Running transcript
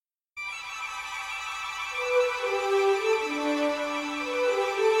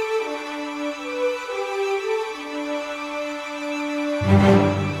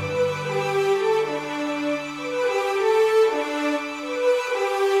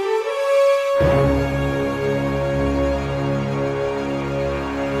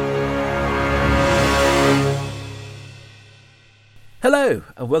Hello,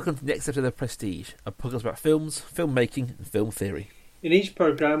 and welcome to the next episode of Prestige, a podcast about films, filmmaking, and film theory. In each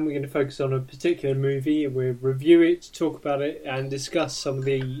programme, we're going to focus on a particular movie, and we'll review it, talk about it, and discuss some of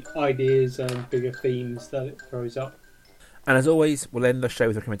the ideas and bigger themes that it throws up. And as always, we'll end the show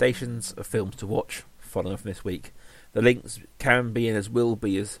with recommendations of films to watch, following on from this week. The links can be and as will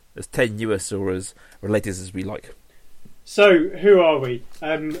be as tenuous or as related as we like. So, who are we?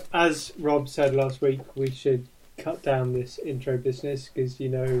 As Rob said last week, we should cut down this intro business because you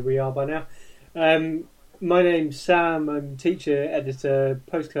know who we are by now. My name's Sam. I'm teacher, editor,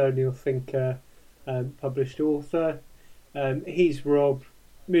 post-colonial thinker, published author. He's Rob,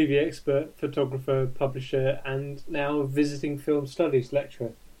 movie expert, photographer, publisher, and now visiting film studies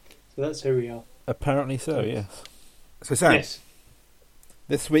lecturer. So that's who we are. Apparently so, yes. So Sam, Yes.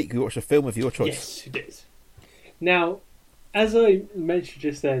 This week we watched a film of your choice. Yes, it is. Now, as I mentioned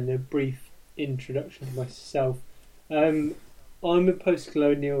just then, a brief introduction to myself. I'm a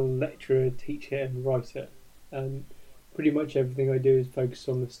post-colonial lecturer, teacher and writer. Pretty much everything I do is focused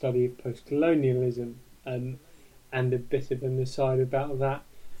on the study of post-colonialism, and a bit of an aside about that.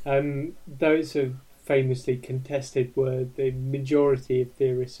 Though it's a famously contested word, the majority of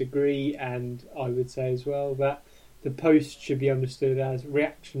theorists agree, and I would say as well, that the post should be understood as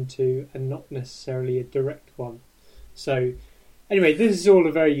reaction to and not necessarily a direct one. So, anyway, this is all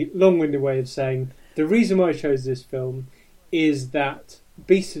a very long-winded way of saying the reason why I chose this film is that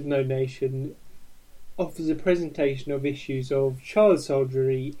Beast of No Nation offers a presentation of issues of child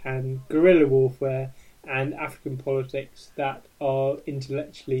soldiery and guerrilla warfare and African politics that are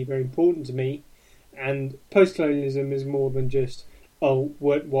intellectually very important to me. And post-colonialism is more than just, oh,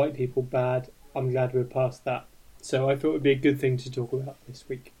 weren't white people bad? I'm glad we're past that. So I thought it would be a good thing to talk about this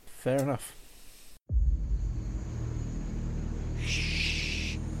week. Fair enough.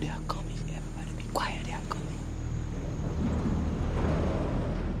 Shh, they are coming. Everybody be quiet, they are coming.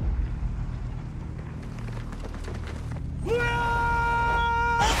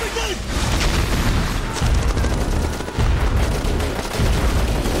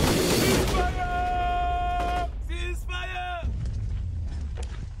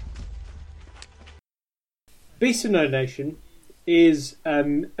 Beast of No Nation is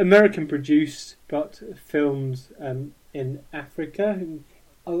American produced but filmed in Africa. And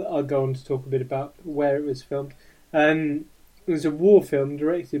I'll go on to talk a bit about where it was filmed. It was a war film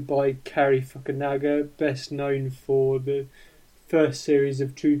directed by Cary Fukunaga, best known for the first series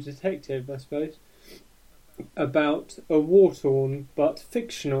of True Detective, I suppose, about a war-torn but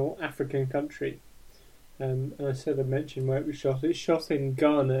fictional African country. And I said I mentioned where it was shot. It's shot in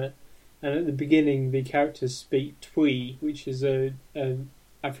Ghana. And at the beginning, the characters speak Twi, which is a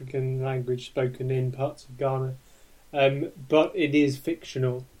African language spoken in parts of Ghana. But it is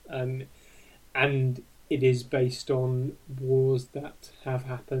fictional, and it is based on wars that have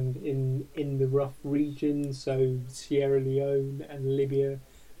happened in the rough regions, so Sierra Leone and Libya.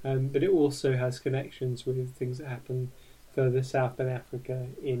 But it also has connections with things that happen further south in Africa,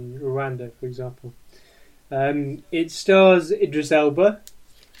 in Rwanda, for example. It stars Idris Elba.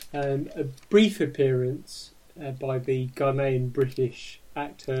 A brief appearance by the Ghanaian British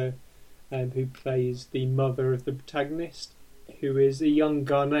actor who plays the mother of the protagonist, who is a young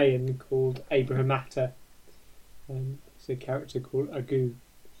Ghanaian called Abraham Atta. It's a character called Agu.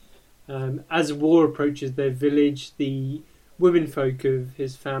 As war approaches their village, the womenfolk of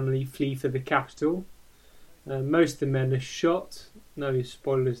his family flee for the capital. Most of the men are shot. No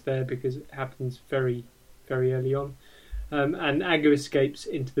spoilers there because it happens very, very early on. And Agu escapes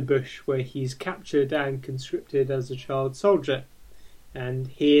into the bush where he's captured and conscripted as a child soldier. And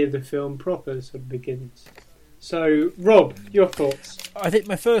here the film proper sort of begins. So, Rob, your thoughts? I think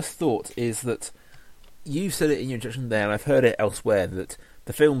my first thought is that you said it in your introduction there, and I've heard it elsewhere, that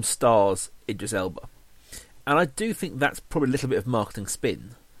the film stars Idris Elba. And I do think that's probably a little bit of marketing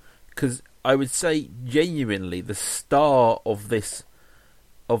spin, because I would say genuinely the star of this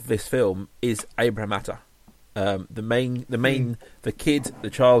film is Abraham Atta. The kid, the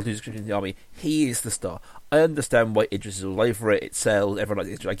child who's in the army, he is the star. I understand why Idris is all over it. It sells. Everyone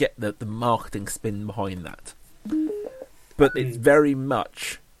likes Idris. I get the marketing spin behind that, but it's very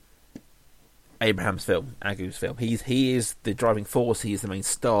much Abraham's film, Agu's film. He is the driving force. He is the main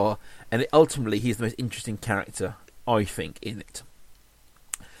star, and ultimately he's the most interesting character, I think, in it.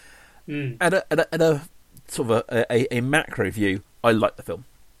 At a sort of a macro view, I like the film.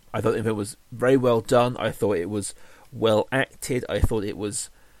 I thought it was very well done. I thought it was well acted. I thought it was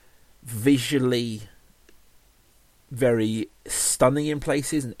visually very stunning in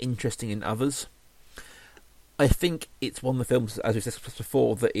places and interesting in others. I think it's one of the films, as we discussed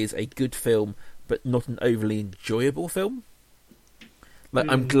before, that is a good film, but not an overly enjoyable film. Like,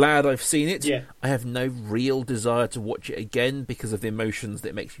 I'm glad I've seen it. Yeah. I have no real desire to watch it again because of the emotions that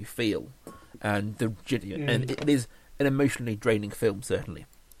it makes you feel, and and it is an emotionally draining film, certainly.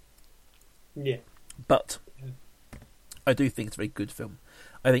 Yeah. But I do think it's a very good film.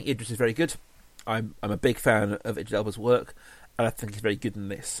 I think Idris is very good. I'm a big fan of Idris Elba's work, and I think he's very good in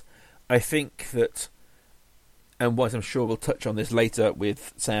this. I think that, and what I'm sure we'll touch on this later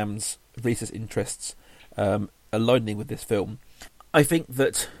with Sam's research interests aligning with this film, I think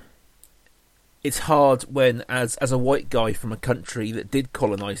that it's hard when, as a white guy from a country that did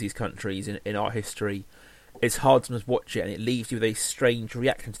colonise these countries in our history, it's hard to watch it and it leaves you with a strange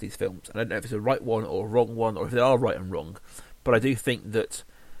reaction to these films. And I don't know if it's a right one or a wrong one, or if they are right and wrong, but I do think that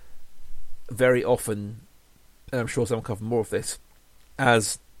very often, and I'm sure Sam will cover more of this,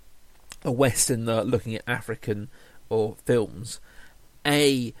 as a Westerner looking at African or films,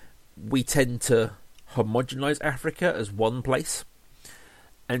 we tend to homogenise Africa as one place,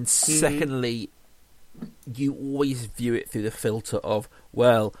 and secondly, you always view it through the filter of,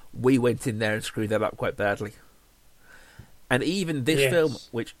 well, we went in there and screwed that up quite badly. And even this film,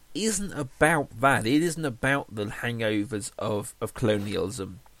 which isn't about that, it isn't about the hangovers of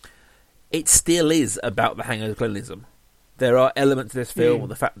colonialism, it still is about the hangovers of colonialism. There are elements of this film,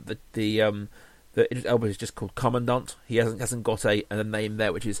 the fact that that Idris Elba is just called Commandant. He hasn't got a name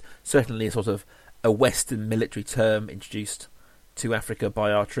there, which is certainly a sort of a Western military term introduced to Africa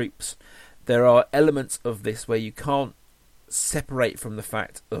by our troops. There are elements of this where you can't separate from the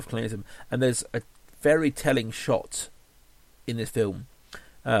fact of colonialism, and there's a very telling shot in this film,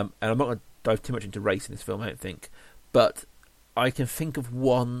 and I'm not going to dive too much into race in this film, I don't think, but I can think of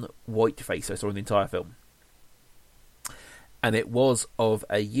one white face I saw in the entire film, and it was of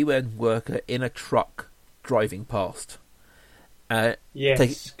a UN worker in a truck driving past, going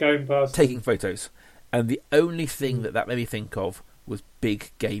past, taking photos, and the only thing that made me think of was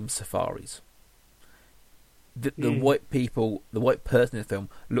big game safaris. The white people, the white person in the film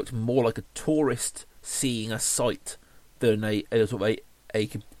looked more like a tourist seeing a sight than a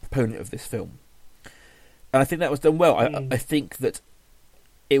component of this film. And I think that was done well. I think that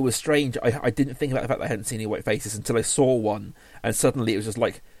it was strange. I didn't think about the fact that I hadn't seen any white faces until I saw one, and suddenly it was just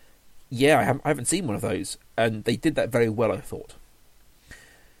like, yeah, I haven't seen one of those. And they did that very well, I thought.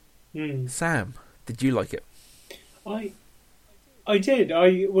 Sam, did you like it? I did.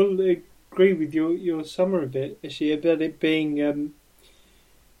 I will agree with your summary of it, actually, about it being.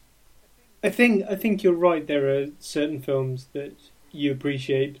 I think you're right. There are certain films that you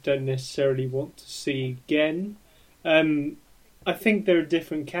appreciate but don't necessarily want to see again. I think there are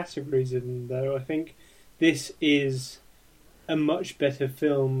different categories in them, though. I think this is a much better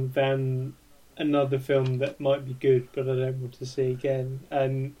film than another film that might be good but I don't want to see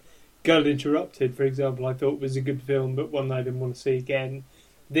again. Girl Interrupted, for example, I thought was a good film, but one I didn't want to see again.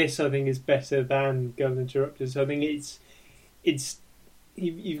 This, I think, is better than Girl Interrupted. So I think it's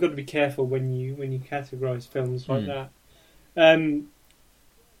you've got to be careful when you categorise films like that. I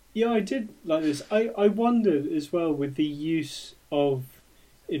did like this. I wondered as well with the use of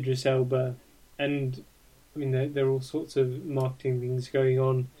Idris Elba, and I mean there are all sorts of marketing things going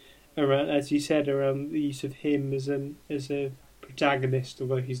on around, as you said, around the use of him as a protagonist,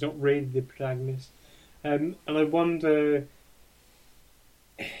 although he's not really the protagonist. And I wonder,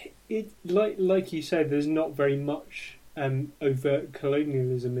 like you said, there's not very much overt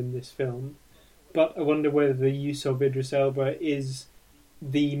colonialism in this film, but I wonder whether the use of Idris Elba is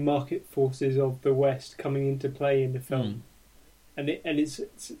the market forces of the West coming into play in the film, and it's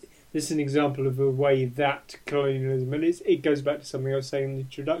this is an example of a way that colonialism, and it goes back to something I was saying in the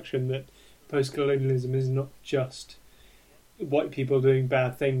introduction, that post-colonialism is not just white people doing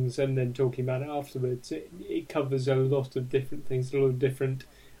bad things and then talking about it afterwards. It covers a lot of different things, a lot of different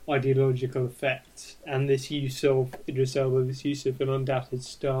ideological effects, and this use of Idris Elba, this use of an undoubted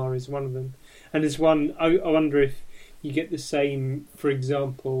star, is one of them. And there's one, I wonder if you get the same, for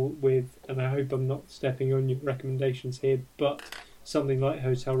example, with, and I hope I'm not stepping on your recommendations here, but something like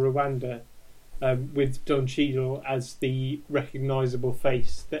Hotel Rwanda, with Don Cheadle as the recognisable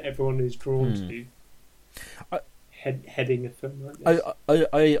face that everyone is drawn to. Heading a film like this.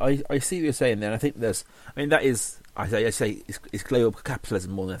 I see what you're saying there, and I think that is I say it's global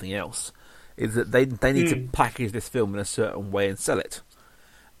capitalism more than anything else. Is that they need to package this film in a certain way and sell it,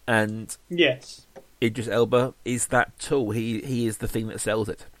 and yes, Idris Elba is that tool. He is the thing that sells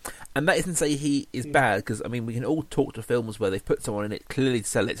it, and that isn't to say he is bad, because I mean we can all talk to films where they've put someone in it clearly to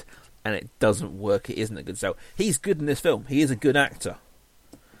sell it, and it doesn't work. It isn't a good sell. He's good in this film. He is a good actor.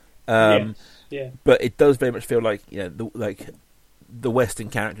 Yes. Yeah. But it does very much feel like the Western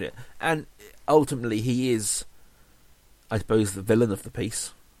character, and ultimately he is I suppose, the villain of the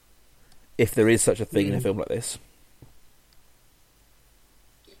piece, if there is such a thing in a film like this.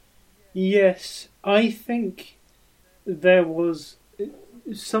 Yes, I think there was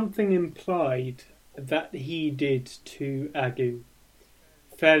something implied that he did to Agu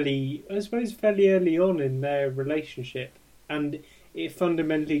fairly early on in their relationship, and it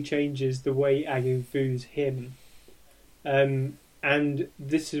fundamentally changes the way Agu views him. And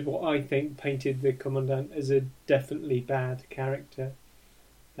this is what I think painted the Commandant as a definitely bad character,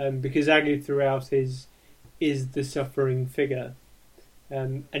 because Agu throughout is the suffering figure,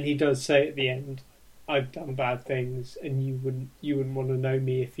 and he does say at the end, "I've done bad things, and you wouldn't want to know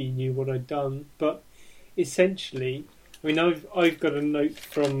me if you knew what I'd done." But essentially, I mean, I've got a note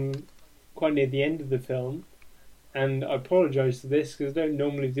from quite near the end of the film, and I apologise for this because I don't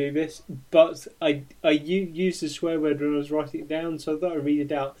normally do this, but I used a swear word when I was writing it down, so I thought I'd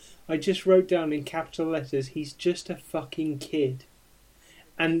read it out. I just wrote down in capital letters, "He's just a fucking kid,"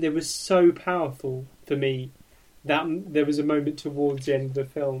 and it was so powerful for me that there was a moment towards the end of the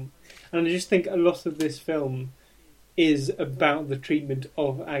film, and I just think a lot of this film is about the treatment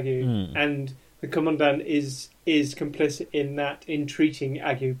of Agu, and the Commandant is complicit in that, in treating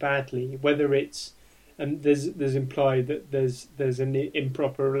Agu badly, whether it's there's implied that there's an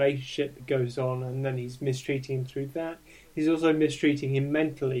improper relationship that goes on, and then he's mistreating him through that. He's also mistreating him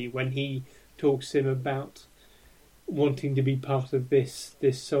mentally when he talks to him about wanting to be part of this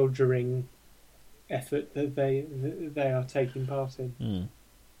soldiering effort that they are taking part in.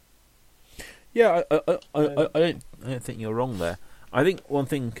 Yeah, I don't think you're wrong there. I think one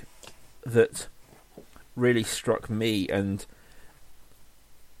thing that really struck me and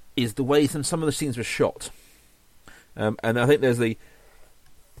is the way some of the scenes were shot, and I think there's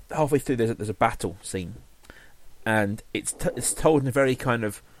halfway through there's a battle scene, and it's told in a very kind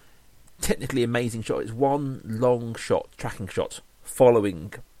of technically amazing shot. It's one long shot, tracking shot,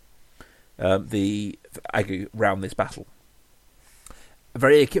 following the Agu round this battle.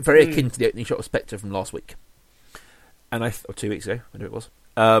 Very akin to the opening shot of Spectre from last week, or 2 weeks ago, whenever it was.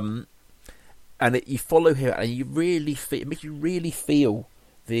 And you follow him, and it makes you really feel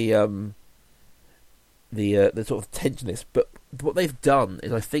the sort of tension of this. But what they've done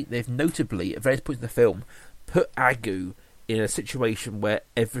is, I think they've notably, at various points in the film, put Agu in a situation where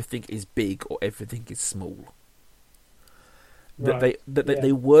everything is big or everything is small. Right.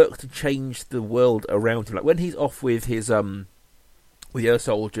 They work to change the world around him. Like when he's off with his with the other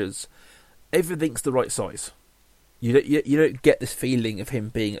soldiers, everything's the right size. You don't get this feeling of him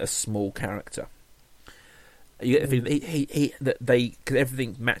being a small character. You get the feeling that because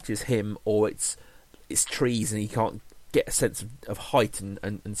everything matches him, or it's trees and he can't get a sense of height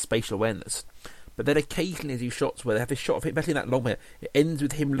and spatial awareness. But then occasionally they do shots where they have this shot of him, especially that long where it ends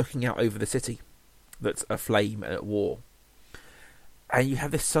with him looking out over the city that's aflame and at war. And you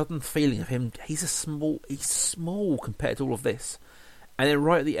have this sudden feeling of him, he's small compared to all of this. And then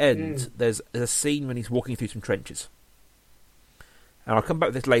right at the end, there's a scene when he's walking through some trenches. And I'll come back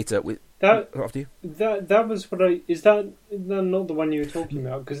to this later. After you. That was what I... Is that not the one you were talking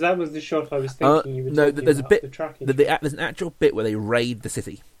about? Because that was the shot I was thinking you were talking about. No, there's a bit... There's an actual bit where they raid the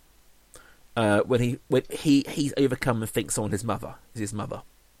city. When he's overcome and thinks someone is his mother.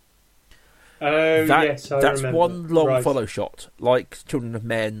 Oh, yes, I remember. That's one long follow shot, like Children of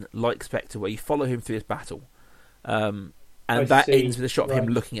Men, like Spectre, where you follow him through his battle. And that ends with a shot of him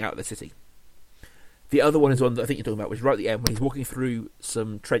looking out at the city. The other one is one that I think you're talking about, which is right at the end when he's walking through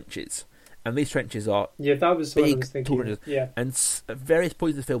some trenches. And these trenches are that was big, what I was thinking. tall trenches. And at various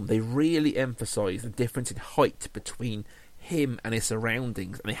points in the film, they really emphasise the difference in height between him and his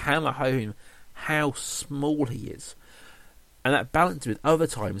surroundings. And they hammer home how small he is. And that balances with other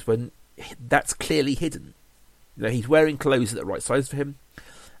times when that's clearly hidden. You know, he's wearing clothes at the right size for him.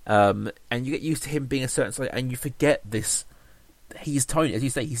 And you get used to him being a certain size, and you forget this. He's tiny, as you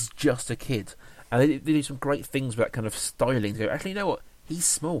say. He's just a kid, and they do some great things with that kind of styling. To go, actually, you know what? He's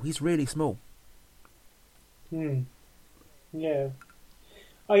small. He's really small. Yeah.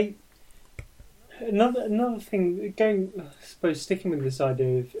 Another thing, I suppose, sticking with this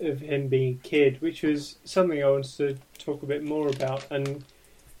idea of him being a kid, which was something I wanted to talk a bit more about, and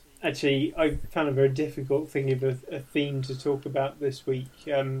actually, I found a very difficult thing of a theme to talk about this week.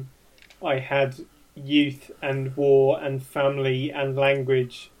 I had youth and war and family and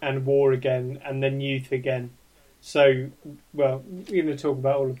language and war again and then youth again. So, well, we're going to talk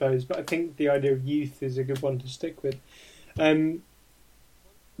about all of those, but I think the idea of youth is a good one to stick with. One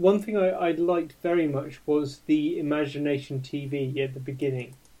thing I liked very much was the imagination TV at the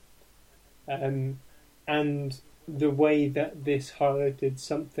beginning. And the way that this highlighted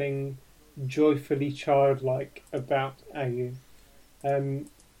something joyfully childlike about our youth. Um,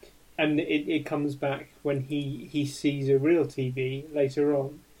 and it comes back when he sees a real TV later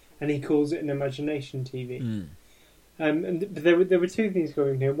on, and he calls it an imagination TV. But there were two things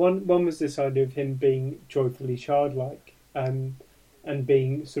going here. One was this idea of him being joyfully childlike, and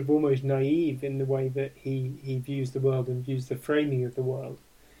being sort of almost naive in the way that he views the world and views the framing of the world.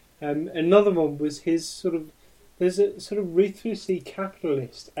 Another one was his sort of, there's a sort of ruthlessly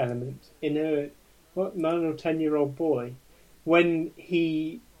capitalist element in a 9 or 10-year-old boy when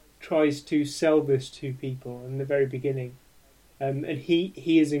he tries to sell this to people in the very beginning, and he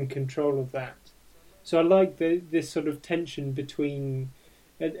is in control of that. So I like this sort of tension between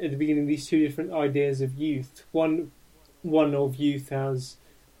at the beginning these two different ideas of youth. One of youth as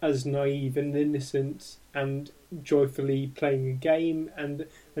naive and innocent and joyfully playing a game, and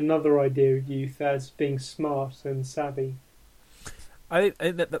another idea of youth as being smart and savvy. I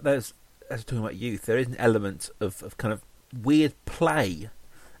think that there's, as we're talking about youth, there is an element of kind of weird play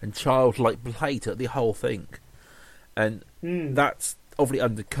and childlike play to the whole thing, and that's obviously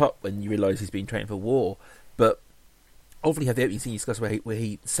undercut when you realise he's been trained for war. But obviously, you have the opening scene discussed where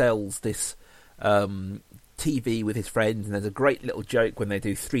he sells this TV with his friends, and there's a great little joke when they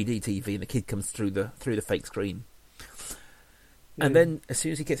do 3D TV and the kid comes through the fake screen. And then, as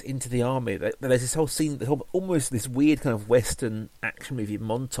soon as he gets into the army, there's this whole scene, almost this weird kind of Western action movie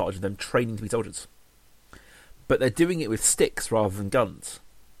montage of them training to be soldiers. But they're doing it with sticks rather than guns.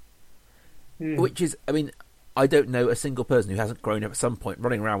 Which is, I mean, I don't know a single person who hasn't grown up at some point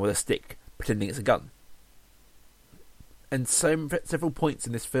running around with a stick pretending it's a gun. And several points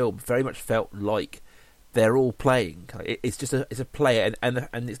in this film very much felt like they're all playing. It's just it's a play, and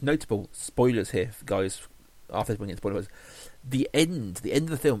it's notable. Spoilers here, guys. After bringing in spoilers, the end of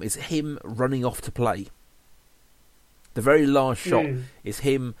the film is him running off to play. The very last shot is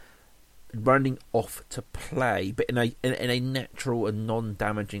him running off to play, but in a natural and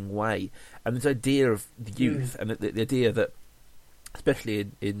non-damaging way. And this idea of the youth and the idea that, especially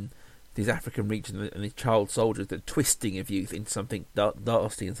in these African regions and these child soldiers, the twisting of youth into something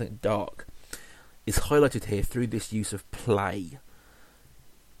nasty and something dark is highlighted here through this use of play.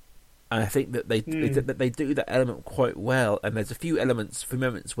 And I think that they do that element quite well. And there's a few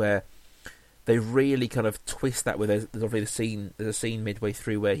moments where they really kind of twist that. Where there's obviously there's a scene midway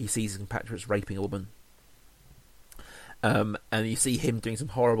through where he sees his compatriots raping a woman, and you see him doing some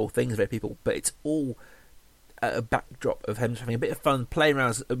horrible things with people. But it's all a backdrop of him having a bit of fun, playing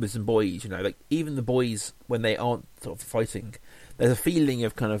around with some boys. You know, like even the boys when they aren't sort of fighting, there's a feeling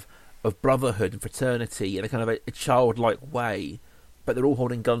of kind of brotherhood and fraternity in a kind of a childlike way. But they're all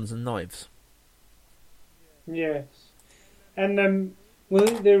holding guns and knives. Yes, and well,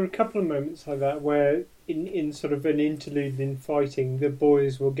 there are a couple of moments like that where, in sort of an interlude in fighting, the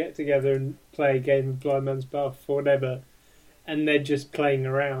boys will get together and play a game of blind man's buff or whatever, and they're just playing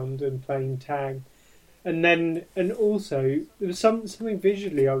around and playing tag, and also there was something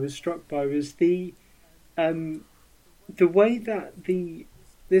visually I was struck by was the way that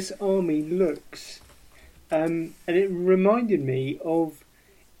this army looks. And it reminded me of,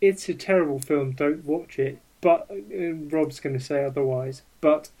 it's a terrible film, don't watch it, but Rob's going to say otherwise,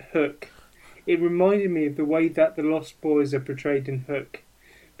 but Hook. It reminded me of the way that the Lost Boys are portrayed in Hook,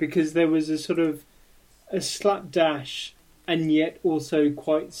 because there was a sort of a slapdash and yet also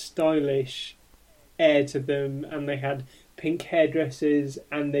quite stylish air to them, and they had pink hairdresses,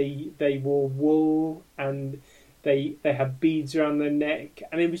 and they wore wool, and they had beads around their neck,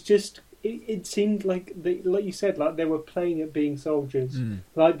 and it was just... It seemed like like you said, like they were playing at being soldiers,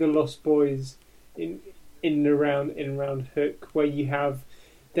 like the Lost Boys in and around Hook, where you have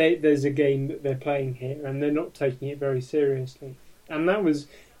there's a game that they're playing here, and they're not taking it very seriously. And I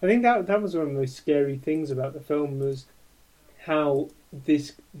think that was one of the most scary things about the film, was how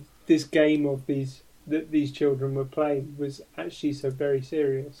this game of that these children were playing was actually so very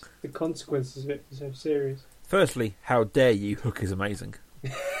serious. The consequences of it were so serious. Firstly, how dare you? Hook is amazing.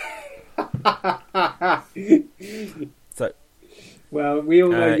 So, well, we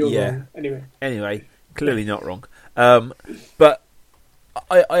all know you're wrong. Anyway, clearly not wrong. But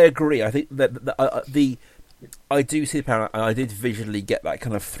I agree. I think that I do see the power. I did visually get that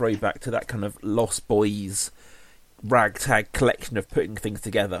kind of throwback to that kind of Lost Boys ragtag collection of putting things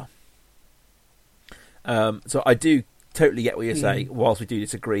together. So I do totally get what you're saying. Whilst we do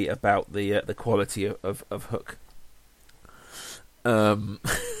disagree about the quality of Hook.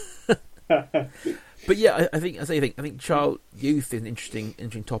 But yeah, I think child youth is an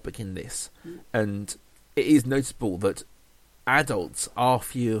interesting topic in this, and it is noticeable that adults are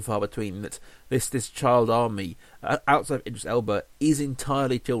few and far between. That this child army outside of Idris Elba is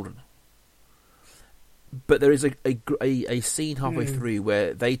entirely children. But there is a scene halfway through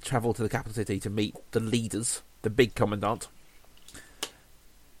where they travel to the capital city to meet the leaders, the big commandant,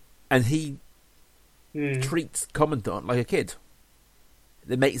 and he treats commandant like a kid.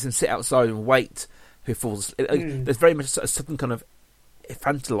 It makes him sit outside and wait. Who falls? There's very much a sudden kind of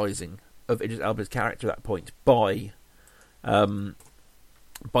infantilizing of Idris Elba's character at that point by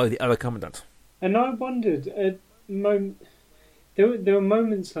the other commandant. And I wondered there were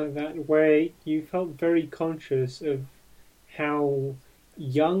moments like that where you felt very conscious of how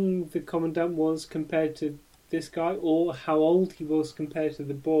young the commandant was compared to this guy, or how old he was compared to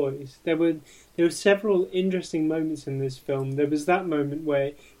the boys. There were several interesting moments in this film. There was that moment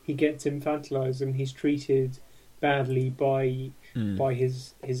where he gets infantilized and he's treated badly by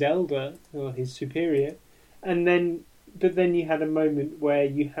his elder or his superior, but then you had a moment where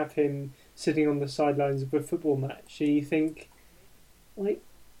you have him sitting on the sidelines of a football match, and you think, like,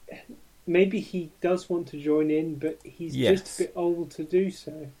 maybe he does want to join in, but he's just a bit old to do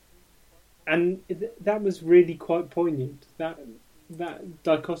so. And that was really quite poignant. That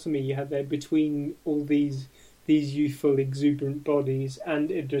dichotomy you had there between all these youthful, exuberant bodies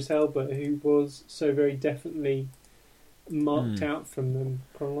and Idris Elba, who was so very definitely marked out from them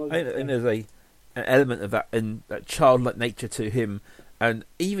chronologically. And there's an element of that and that childlike nature to him, and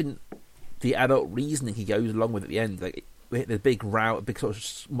even the adult reasoning he goes along with at the end. Like the big row, big sort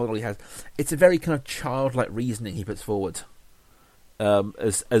of model he has. It's a very kind of childlike reasoning he puts forward.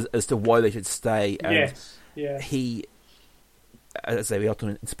 As to why they should stay, and he, as I say, we are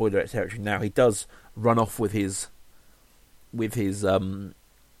in spoiler territory now. He does run off with his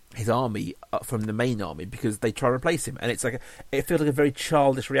army from the main army because they try to replace him, and it's like it feels like a very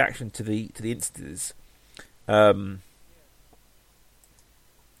childish reaction to the instances.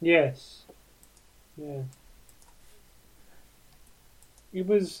 Yes, yeah, it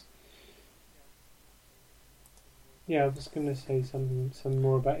was. Yeah, I was going to say some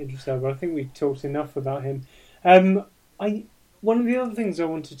more about Idris Elba. I think we've talked enough about him. One of the other things I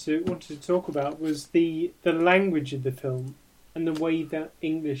wanted to talk about was the language of the film and the way that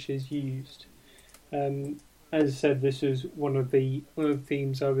English is used. As I said, this was one of the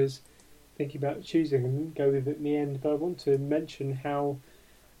themes I was thinking about choosing and go with it in the end. But I want to mention how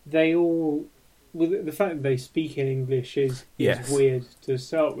they all, well, the fact that they speak in English is weird to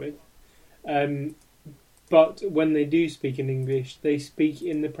start with. But when they do speak in English, they speak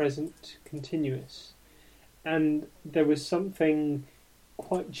in the present continuous. And there was something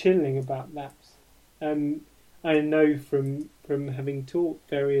quite chilling about that. I know from having taught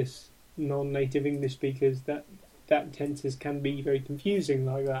various non-native English speakers that tenses can be very confusing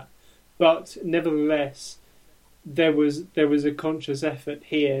like that. But nevertheless, there was a conscious effort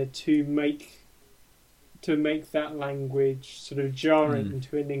here to make that language sort of jarring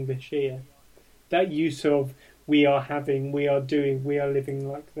to an English ear. That use of we are doing, we are living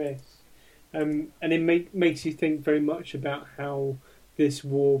like this. And it makes you think very much about how this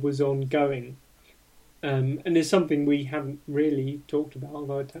war was ongoing. And it's something we haven't really talked about,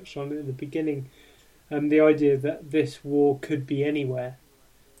 although I touched on it at the beginning. The idea that this war could be anywhere.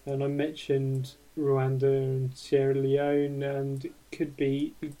 And I mentioned Rwanda and Sierra Leone, and it could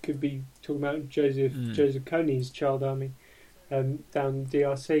be talking about Joseph Kony's Child Army down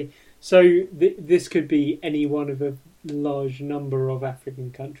DRC. So this could be any one of a large number of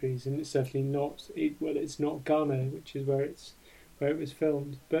African countries, and it's certainly not. It's not Ghana, which is where it was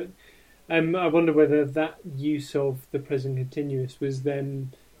filmed. But I wonder whether that use of the present continuous was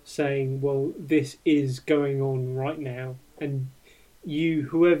them saying, "Well, this is going on right now, and you,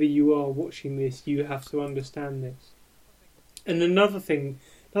 whoever you are watching this, you have to understand this." And another thing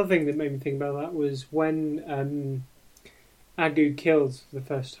that made me think about that was when Agu kills for the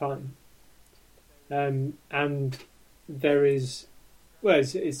first time, and there is,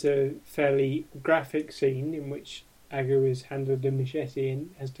 it's a fairly graphic scene in which Agu is handed a machete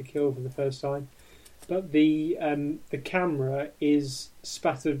and has to kill for the first time, but the camera is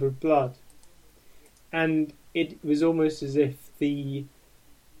spattered with blood, and it was almost as if the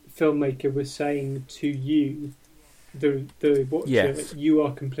filmmaker was saying to you, the watcher, you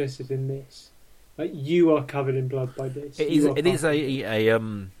are complicit in this. Like, you are covered in blood by this. It is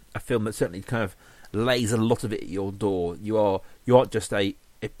a film that certainly kind of lays a lot of it at your door. You aren't just a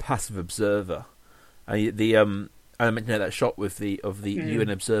passive observer. I mentioned that shot with the UN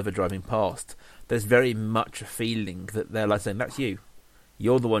observer driving past. There's very much a feeling that they're like saying, "That's you.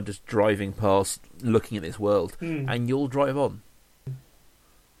 You're the one just driving past, looking at this world, and you'll drive on."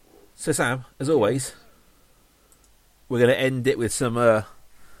 So, Sam, as always, we're going to end it with some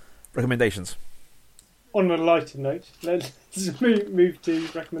recommendations. On a lighter note, let's move to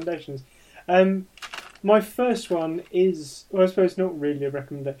recommendations. My first one is, well, I suppose not really a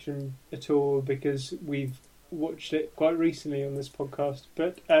recommendation at all because we've watched it quite recently on this podcast.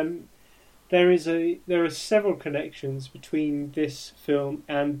 But there are several connections between this film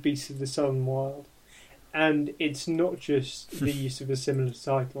and Beasts of the Southern Wild, and it's not just the use of a similar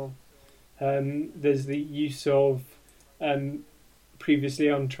title. There's the use of previously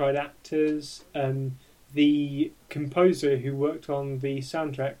untried actors. The composer who worked on the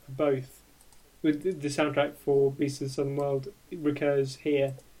soundtrack for both, with the soundtrack for Beasts of the Southern Wild, recurs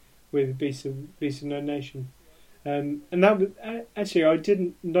here with Beasts of No Nation. And that was actually, I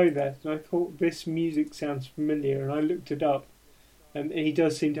didn't know that, and I thought this music sounds familiar, and I looked it up, and he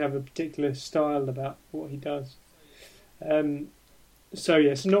does seem to have a particular style about what he does. So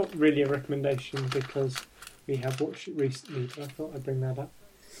yes, not really a recommendation because we have watched it recently, but I thought I'd bring that up.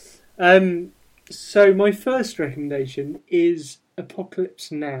 So my first recommendation is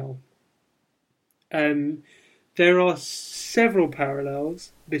Apocalypse Now. There are several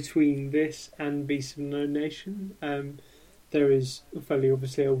parallels between this and Beasts of No Nation. There is fairly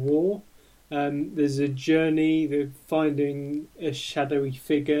obviously a war. There's a journey, the finding a shadowy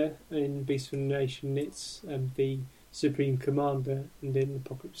figure. In Beasts of No Nation, it's the Supreme Commander, and in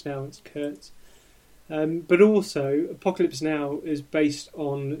Apocalypse Now, it's Kurtz. But also, Apocalypse Now is based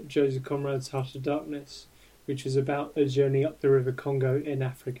on Joseph Conrad's Heart of Darkness, which is about a journey up the River Congo in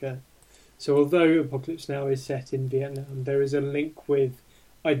Africa. So although Apocalypse Now is set in Vietnam, there is a link with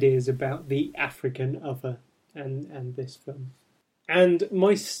ideas about the African other and this film. And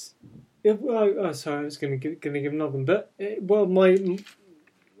my... sorry, I was going to give another one. But, my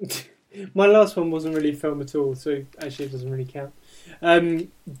my last one wasn't really a film at all, so actually it doesn't really count.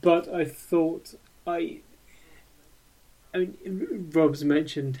 But I thought... I mean, Rob's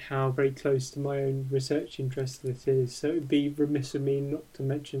mentioned how very close to my own research interest this is, so it would be remiss of me not to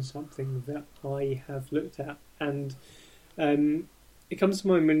mention something that I have looked at. And it comes to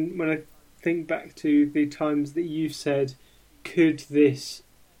mind when I think back to the times that you said, could this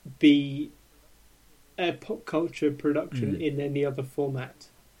be a pop culture production in any other format?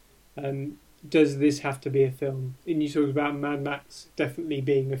 Does this have to be a film? And you talked about Mad Max definitely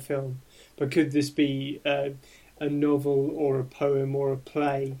being a film, but could this be a novel or a poem or a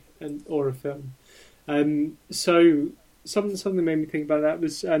play or a film? So something made me think about that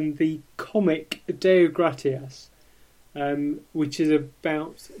was the comic Deo Gratias, which is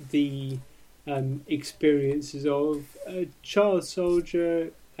about the experiences of a child soldier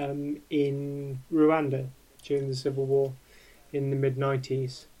in Rwanda during the Civil War in the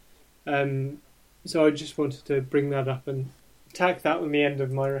mid-90s. So I just wanted to bring that up and tack that on the end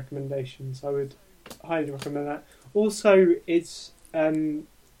of my recommendations. I would highly recommend that. Also, it's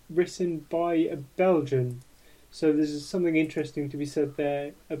written by a Belgian, so there's something interesting to be said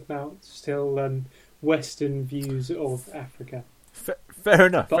there about still Western views of Africa. Fair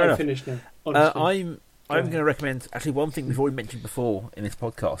enough. But I'm finished now. Honestly. going to recommend actually one thing we've already mentioned before in this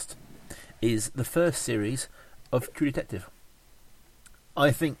podcast is the first series of True Detective.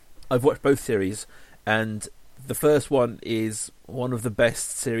 I think I've watched both series, and the first one is one of the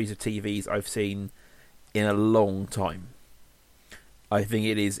best series of TVs I've seen in a long time. I think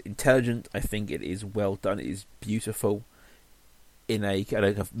it is intelligent. I think it is well done. It is beautiful in a kind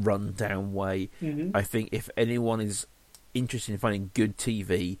of run-down way. Mm-hmm. I think if anyone is interested in finding good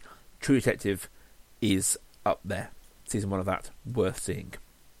TV, True Detective is up there. Season 1 of that, worth seeing.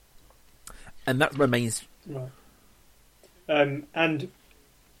 And that remains... Right. And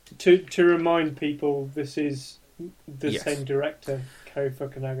to remind people, this is the same director, Kerry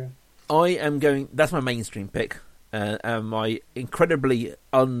Fukunaga. That's my mainstream pick. And my incredibly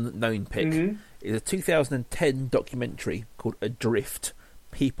unknown pick is a 2010 documentary called Adrift,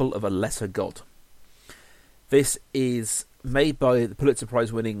 People of a Lesser God. This is made by the Pulitzer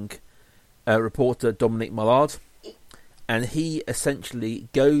Prize winning reporter Dominic Millard, and he essentially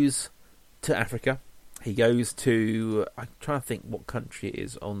goes to Africa. He goes to... I'm trying to think what country it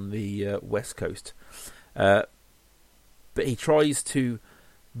is on the west coast. But he tries to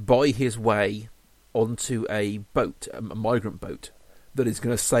buy his way onto a boat, a migrant boat, that is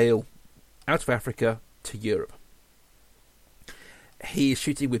going to sail out of Africa to Europe. He is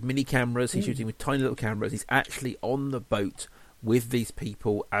shooting with mini cameras, he's shooting with tiny little cameras. He's actually on the boat with these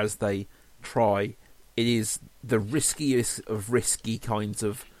people as they try. It is the riskiest of risky kinds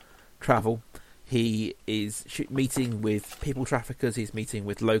of travel. He is meeting with people traffickers, he's meeting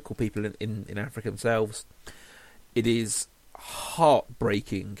with local people in Africa themselves. It is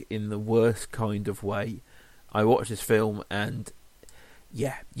heartbreaking in the worst kind of way. I watched this film and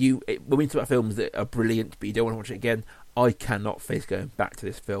yeah, when we talk about films that are brilliant, but you don't want to watch it again, I cannot face going back to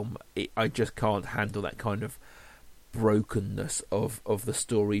this film. I just can't handle that kind of brokenness of the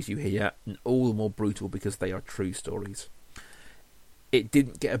stories you hear, and all the more brutal because they are true stories. It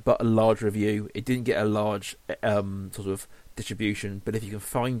didn't get a large review. It didn't get a large sort of distribution. But if you can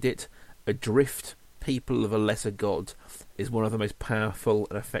find it, Adrift, People of a Lesser God, is one of the most powerful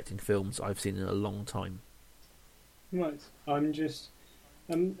and affecting films I've seen in a long time. Right. I'm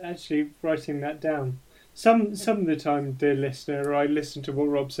actually writing that down. Some of the time, dear listener, I listen to what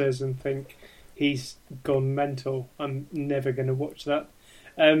Rob says and think he's gone mental. I'm never going to watch that.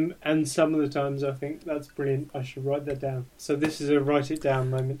 And some of the times I think that's brilliant. I should write that down. So this is a write it down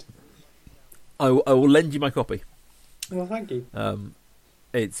moment. I will lend you my copy. Well, thank you.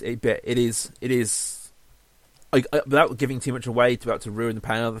 It is. Without giving too much away, about to ruin the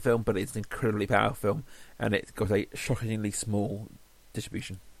power of the film, but it's an incredibly powerful film, and it's got a shockingly small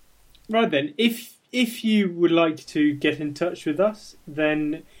distribution. Right then, if you would like to get in touch with us,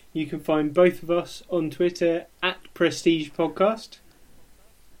 then you can find both of us on Twitter at Prestige Podcast.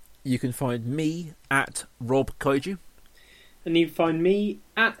 You can find me at Rob Kaiju. And you can find me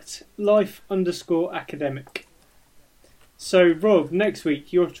at life_academic. So, Rob, next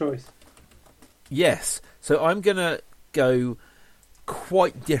week, your choice. Yes. So I'm going to go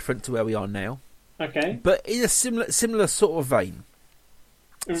quite different to where we are now. Okay. But in a similar sort of vein.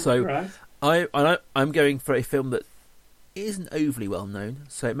 So right. I'm going for a film that isn't overly well known,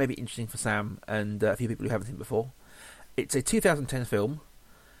 so it may be interesting for Sam and a few people who haven't seen it before. It's a 2010 film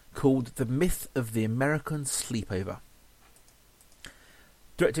called The Myth of the American Sleepover.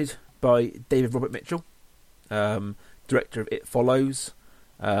 Directed by David Robert Mitchell, director of It Follows,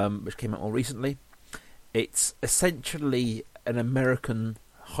 which came out more recently. It's essentially an American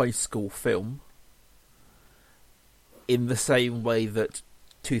high school film in the same way that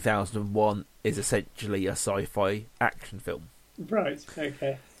 2001 is essentially a sci-fi action film. Right,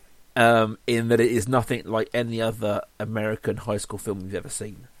 okay. In that it is nothing like any other American high school film you've ever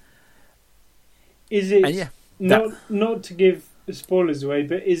seen. Is it, not to give spoilers away,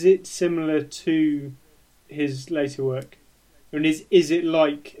 but is it similar to his later work? And is it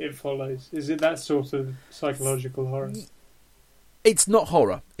like It Follows? Is it that sort of psychological horror? It's not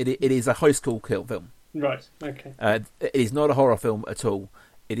horror. It is a high school kill film. Right, okay. It is not a horror film at all.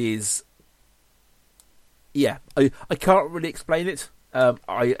 It is... Yeah, I can't really explain it. And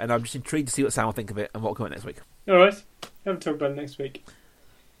I'm just intrigued to see what Sam will think of it and what will come out next week. Alright, have a talk about it next week.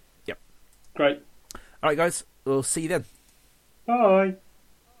 Yep. Great. Alright guys, we'll see you then. Bye.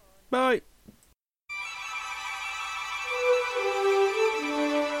 Bye.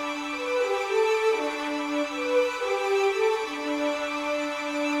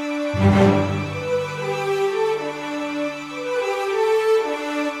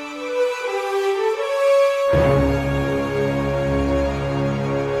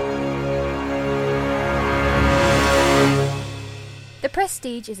 The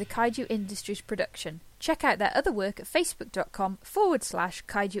Prestige is a Kaiju Industries production. Check out their other work at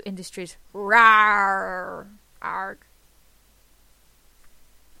facebook.com/Kaiju Industries. Rawr! Arg.